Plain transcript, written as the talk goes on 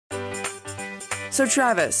So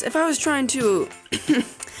Travis, if I was trying to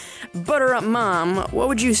butter up Mom, what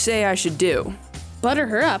would you say I should do? Butter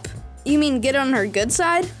her up? You mean get on her good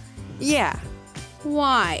side? Yeah.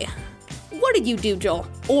 Why? What did you do, Joel?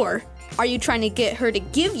 Or are you trying to get her to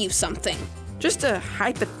give you something? Just a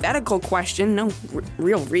hypothetical question, no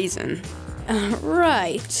real reason.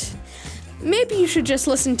 Right. Maybe you should just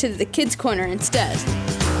listen to the Kids Corner instead.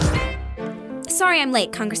 Sorry I'm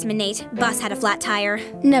late, Congressman Nate. Bus had a flat tire.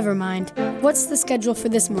 Never mind. What's the schedule for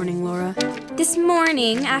this morning, Laura? This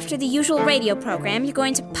morning, after the usual radio program, you're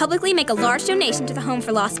going to publicly make a large donation to the Home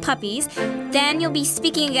for Lost Puppies. Then you'll be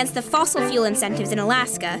speaking against the fossil fuel incentives in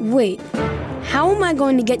Alaska. Wait, how am I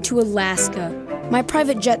going to get to Alaska? My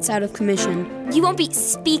private jet's out of commission. You won't be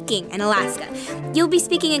speaking in Alaska. You'll be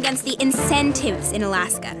speaking against the incentives in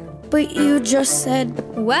Alaska. But you just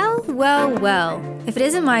said... Well. If it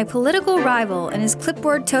isn't my political rival and his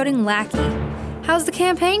clipboard-toting lackey. How's the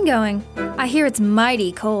campaign going? I hear it's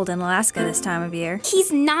mighty cold in Alaska this time of year.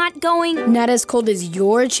 He's not going... Not as cold as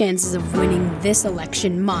your chances of winning this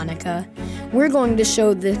election, Monica. We're going to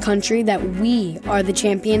show the country that we are the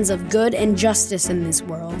champions of good and justice in this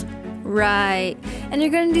world. Right. And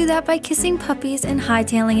you're going to do that by kissing puppies and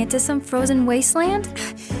hightailing it to some frozen wasteland?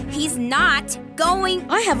 He's not going...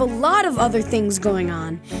 I have a lot of other things going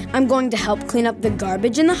on. I'm going to help clean up the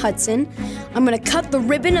garbage in the Hudson. I'm going to cut the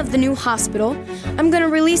ribbon of the new hospital. I'm going to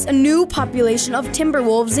release a new population of timber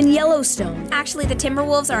wolves in Yellowstone. Actually, the timber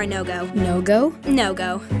wolves are a no-go. No-go?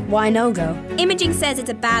 No-go. Why no-go? Imaging says it's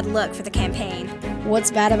a bad look for the campaign.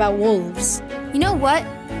 What's bad about wolves? You know what?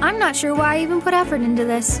 I'm not sure why I even put effort into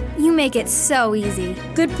this. You make it so easy.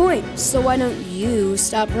 Good point. So why don't you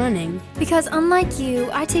stop running? Because unlike you,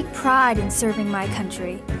 I take pride in serving my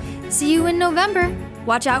country. See you in November.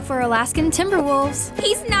 Watch out for Alaskan timber wolves.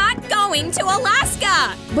 He's not going to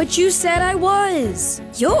Alaska! But you said I was.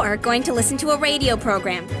 You're going to listen to a radio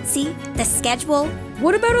program. See? The schedule.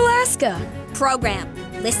 What about Alaska? Program.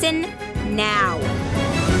 Listen now.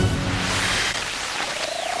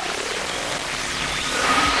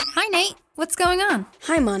 Hi, Nate. What's going on?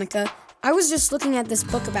 Hi, Monica. I was just looking at this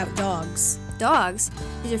book about dogs. Dogs?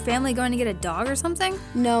 Is your family going to get a dog or something?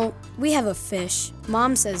 No, we have a fish.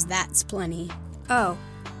 Mom says that's plenty. Oh,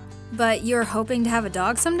 but you're hoping to have a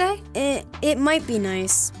dog someday? It might be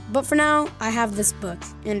nice, but for now, I have this book,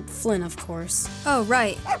 and Flynn, of course. Oh,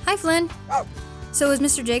 right. Hi, Flynn. So is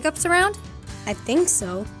Mr. Jacobs around? I think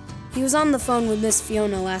so. He was on the phone with Miss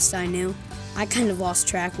Fiona last I knew. I kind of lost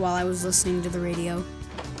track while I was listening to the radio.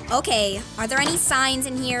 Okay, are there any signs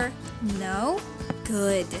in here? No.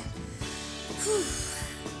 Good.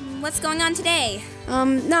 What's going on today?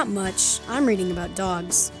 Not much. I'm reading about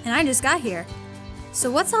dogs. And I just got here.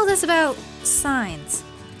 So what's all this about signs?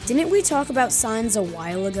 Didn't we talk about signs a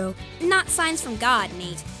while ago? Not signs from God,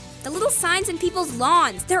 Nate. The little signs in people's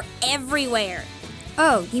lawns. They're everywhere.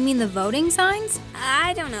 Oh, you mean the voting signs?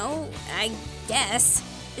 I don't know. I guess.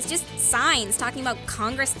 It's just signs talking about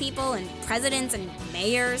Congress people and presidents and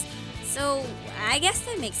mayors. So I guess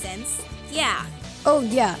that makes sense. Yeah. Oh,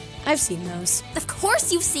 yeah. I've seen those. Of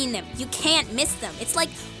course you've seen them. You can't miss them. It's like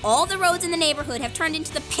all the roads in the neighborhood have turned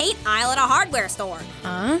into the paint aisle at a hardware store.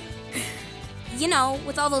 Huh? You know,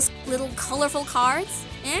 with all those little colorful cards.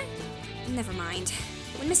 Never mind.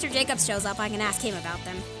 When Mr. Jacobs shows up, I can ask him about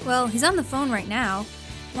them. Well, he's on the phone right now.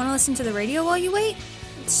 Want to listen to the radio while you wait?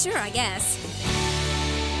 Sure, I guess.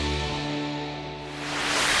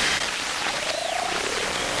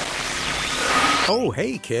 Oh,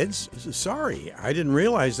 hey, kids. Sorry, I didn't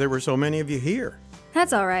realize there were so many of you here.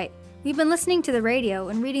 That's all right. We've been listening to the radio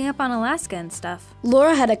and reading up on Alaska and stuff.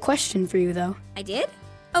 Laura had a question for you, though. I did?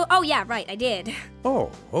 Oh, yeah, right, I did.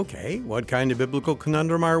 Oh, okay. What kind of biblical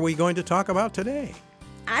conundrum are we going to talk about today?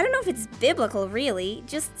 I don't know if it's biblical, really.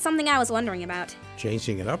 Just something I was wondering about.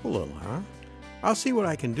 Changing it up a little, huh? I'll see what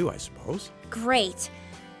I can do, I suppose. Great.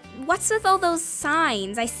 What's with all those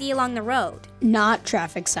signs I see along the road? Not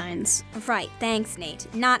traffic signs. Right, thanks,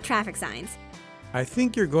 Nate. Not traffic signs. I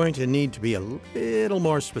think you're going to need to be a little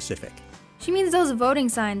more specific. She means those voting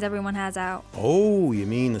signs everyone has out. Oh, you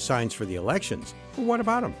mean the signs for the elections? What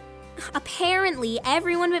about them? Apparently,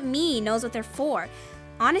 everyone but me knows what they're for.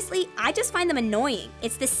 Honestly, I just find them annoying.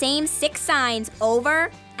 It's the same 6 signs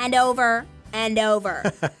over and over and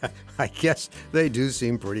over. I guess they do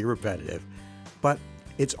seem pretty repetitive. But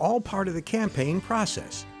it's all part of the campaign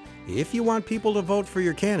process. If you want people to vote for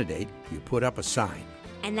your candidate, you put up a sign.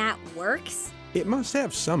 And that works? It must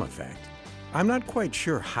have some effect. I'm not quite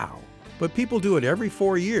sure how, but people do it every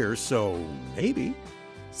 4 years, so maybe.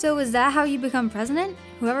 So is that how you become president?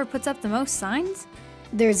 Whoever puts up the most signs?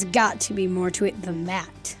 There's got to be more to it than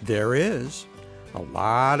that. There is. A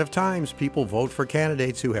lot of times people vote for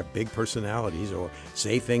candidates who have big personalities or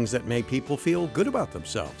say things that make people feel good about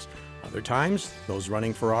themselves. Other times, those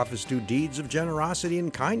running for office do deeds of generosity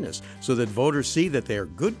and kindness so that voters see that they are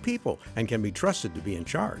good people and can be trusted to be in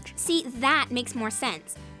charge. See, that makes more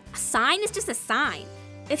sense. A sign is just a sign.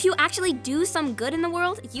 If you actually do some good in the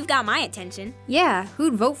world, you've got my attention. Yeah,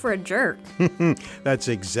 who'd vote for a jerk? That's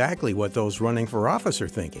exactly what those running for office are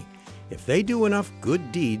thinking. If they do enough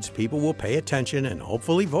good deeds, people will pay attention and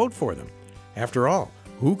hopefully vote for them. After all,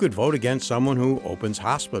 who could vote against someone who opens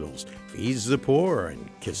hospitals, feeds the poor, and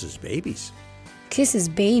kisses babies? Kisses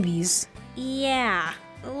babies? Yeah,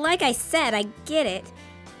 like I said, I get it.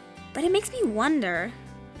 But it makes me wonder,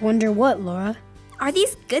 Wonder what, Laura? are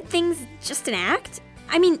these good things just an act?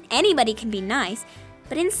 I mean, anybody can be nice,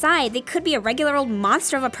 but inside they could be a regular old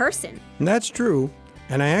monster of a person. That's true.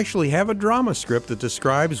 And I actually have a drama script that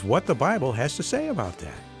describes what the Bible has to say about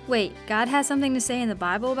that. Wait, God has something to say in the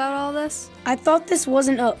Bible about all this? I thought this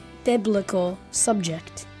wasn't a biblical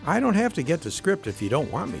subject. I don't have to get the script if you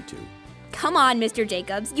don't want me to. Come on, Mr.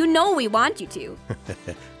 Jacobs, you know we want you to.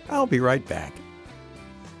 I'll be right back.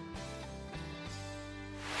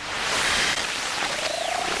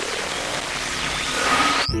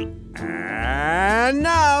 And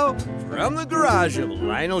now, from the garage of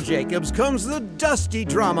Lionel Jacobs comes the dusty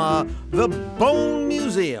drama, The Bone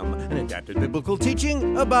Museum, an adapted biblical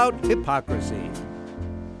teaching about hypocrisy.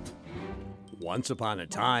 Once upon a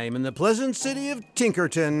time, in the pleasant city of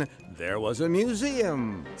Tinkerton, there was a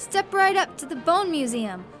museum. Step right up to the Bone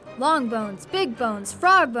Museum. Long bones, big bones,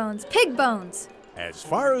 frog bones, pig bones. As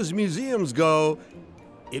far as museums go,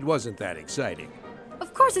 it wasn't that exciting.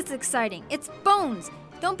 Of course it's exciting. It's bones.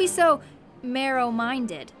 Don't be so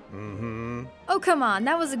narrow-minded. Oh, come on.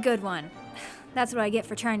 That was a good one. That's what I get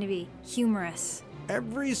for trying to be humorous.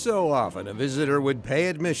 Every so often, a visitor would pay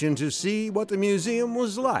admission to see what the museum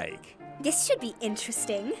was like. This should be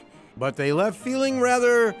interesting. But they left feeling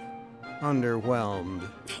rather underwhelmed.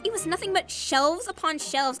 It was nothing but shelves upon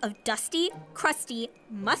shelves of dusty, crusty,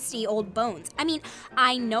 musty old bones. I mean,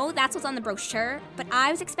 I know that's what's on the brochure, but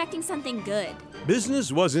I was expecting something good.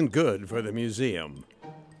 Business wasn't good for the museum.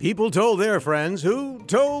 People told their friends who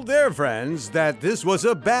told their friends that this was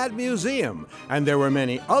a bad museum, and there were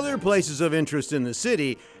many other places of interest in the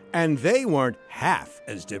city, and they weren't half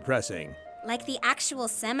as depressing. Like the actual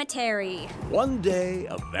cemetery. One day,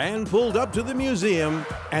 a van pulled up to the museum,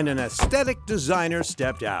 and an aesthetic designer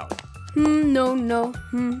stepped out. No,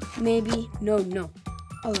 maybe, no.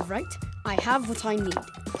 All right, I have what I need.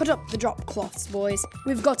 Put up the drop cloths, boys.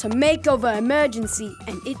 We've got a makeover emergency,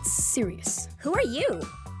 and it's serious. Who are you?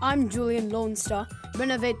 I'm Julian Lone Star,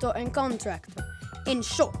 renovator and contractor. In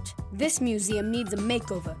short, this museum needs a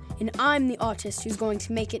makeover, and I'm the artist who's going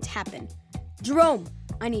to make it happen. Jerome,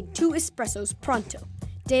 I need 2 espressos pronto.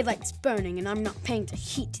 Daylight's burning, and I'm not paying to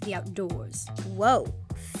heat the outdoors. Whoa,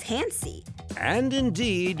 fancy. And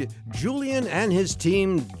indeed, Julian and his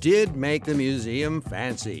team did make the museum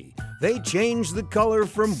fancy. They changed the color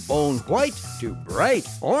from bone white to bright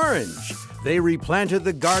orange. They replanted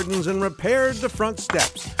the gardens and repaired the front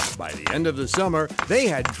steps. By the end of the summer, they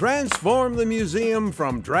had transformed the museum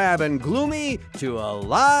from drab and gloomy to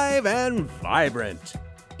alive and vibrant.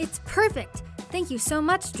 It's perfect. Thank you so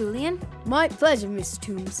much, Julian. My pleasure, Miss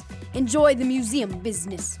Toombs. Enjoy the museum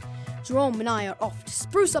business. Jerome and I are off to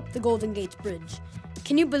spruce up the Golden Gate Bridge.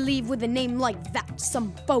 Can you believe with a name like that,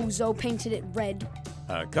 some bozo painted it red?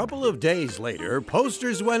 A couple of days later,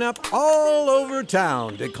 posters went up all over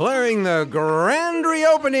town declaring the grand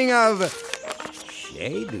reopening of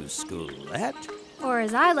Chez du Squelette. Or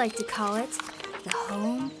as I like to call it, the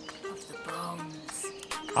home of the bones.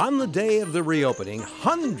 On the day of the reopening,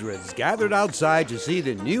 hundreds gathered outside to see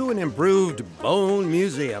the new and improved Bone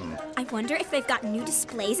Museum. I wonder if they've got new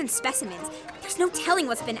displays and specimens. There's no telling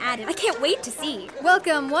what's been added. I can't wait to see.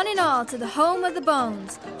 Welcome, one and all, to the home of the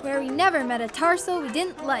bones, where we never met a tarsal we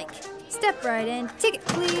didn't like. Step right in. Ticket,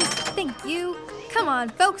 please. Thank you. Come on,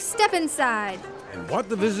 folks, step inside. And what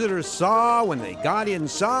the visitors saw when they got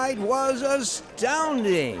inside was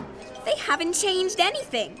astounding. They haven't changed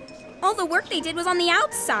anything. All the work they did was on the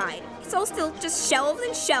outside. It's all still just shelves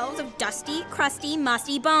and shelves of dusty, crusty,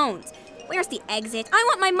 musty bones. Where's the exit? I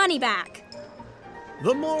want my money back.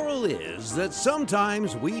 The moral is that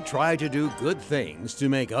sometimes we try to do good things to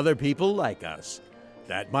make other people like us.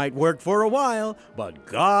 That might work for a while, but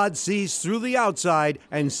God sees through the outside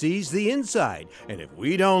and sees the inside. And if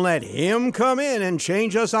we don't let Him come in and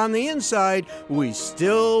change us on the inside, we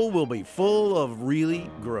still will be full of really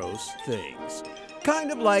gross things.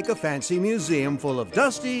 Kind of like a fancy museum full of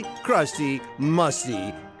dusty, crusty,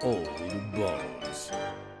 musty, old bones.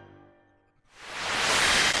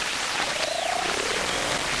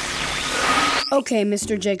 Okay,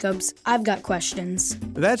 Mr. Jacobs, I've got questions.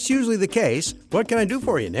 That's usually the case. What can I do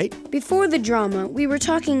for you, Nate? Before the drama, we were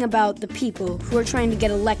talking about the people who are trying to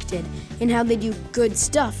get elected and how they do good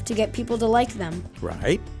stuff to get people to like them.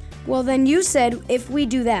 Right. Well, then you said if we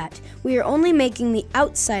do that, we are only making the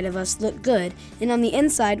outside of us look good, and on the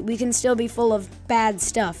inside, we can still be full of bad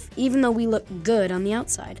stuff, even though we look good on the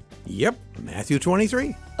outside. Yep, Matthew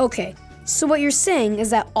 23. Okay, so what you're saying is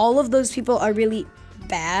that all of those people are really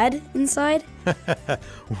bad inside?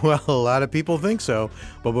 Well, a lot of people think so.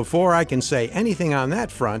 But before I can say anything on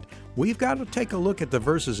that front, we've got to take a look at the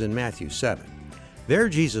verses in Matthew 7. There,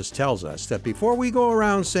 Jesus tells us that before we go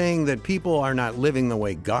around saying that people are not living the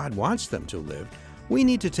way God wants them to live, we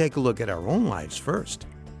need to take a look at our own lives first.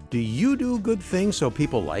 Do you do good things so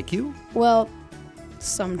people like you? Well,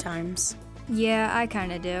 sometimes. Yeah, I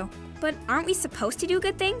kinda do. But aren't we supposed to do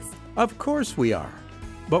good things? Of course we are.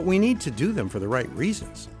 But we need to do them for the right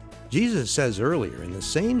reasons. Jesus says earlier in the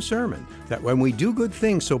same sermon that when we do good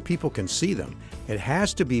things so people can see them, it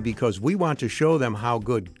has to be because we want to show them how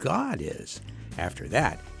good God is. After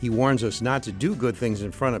that, he warns us not to do good things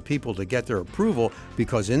in front of people to get their approval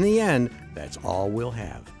because in the end, that's all we'll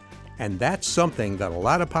have. And that's something that a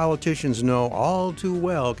lot of politicians know all too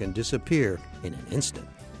well can disappear in an instant.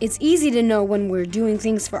 It's easy to know when we're doing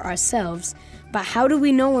things for ourselves, but how do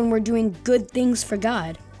we know when we're doing good things for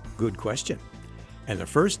God? Good question. And the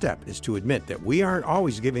first step is to admit that we aren't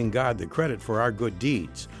always giving God the credit for our good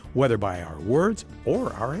deeds, whether by our words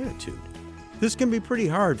or our attitude. This can be pretty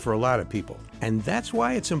hard for a lot of people, and that's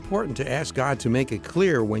why it's important to ask God to make it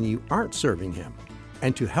clear when you aren't serving Him,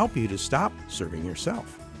 and to help you to stop serving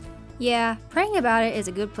yourself. Yeah, praying about it is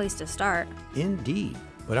a good place to start. Indeed.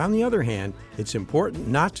 But on the other hand, it's important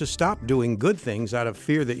not to stop doing good things out of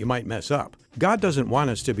fear that you might mess up. God doesn't want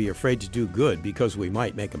us to be afraid to do good because we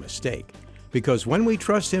might make a mistake. Because when we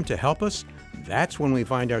trust Him to help us, that's when we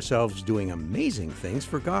find ourselves doing amazing things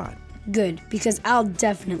for God. Good, because I'll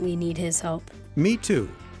definitely need His help. Me too.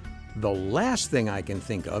 The last thing I can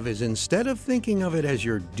think of is instead of thinking of it as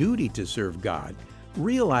your duty to serve God,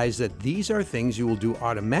 realize that these are things you will do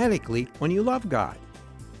automatically when you love God.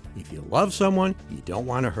 If you love someone, you don't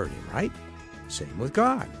want to hurt him, right? Same with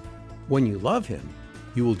God. When you love Him,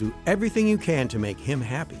 you will do everything you can to make Him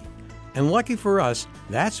happy. And lucky for us,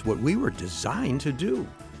 that's what we were designed to do,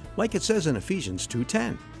 like it says in Ephesians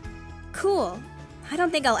 2:10. Cool. I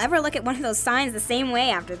don't think I'll ever look at one of those signs the same way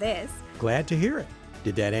after this. Glad to hear it.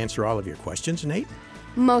 Did that answer all of your questions, Nate?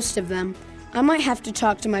 Most of them. I might have to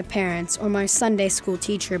talk to my parents or my Sunday school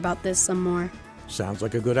teacher about this some more. Sounds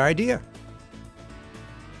like a good idea.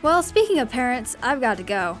 Well, speaking of parents, I've got to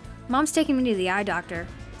go. Mom's taking me to the eye doctor.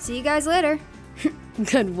 See you guys later.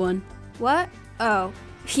 Good one. What? Oh,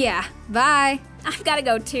 yeah. Bye. I've got to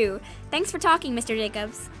go too. Thanks for talking, Mr.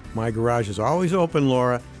 Jacobs. My garage is always open,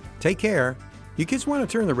 Laura. Take care. You kids want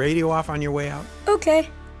to turn the radio off on your way out? Okay.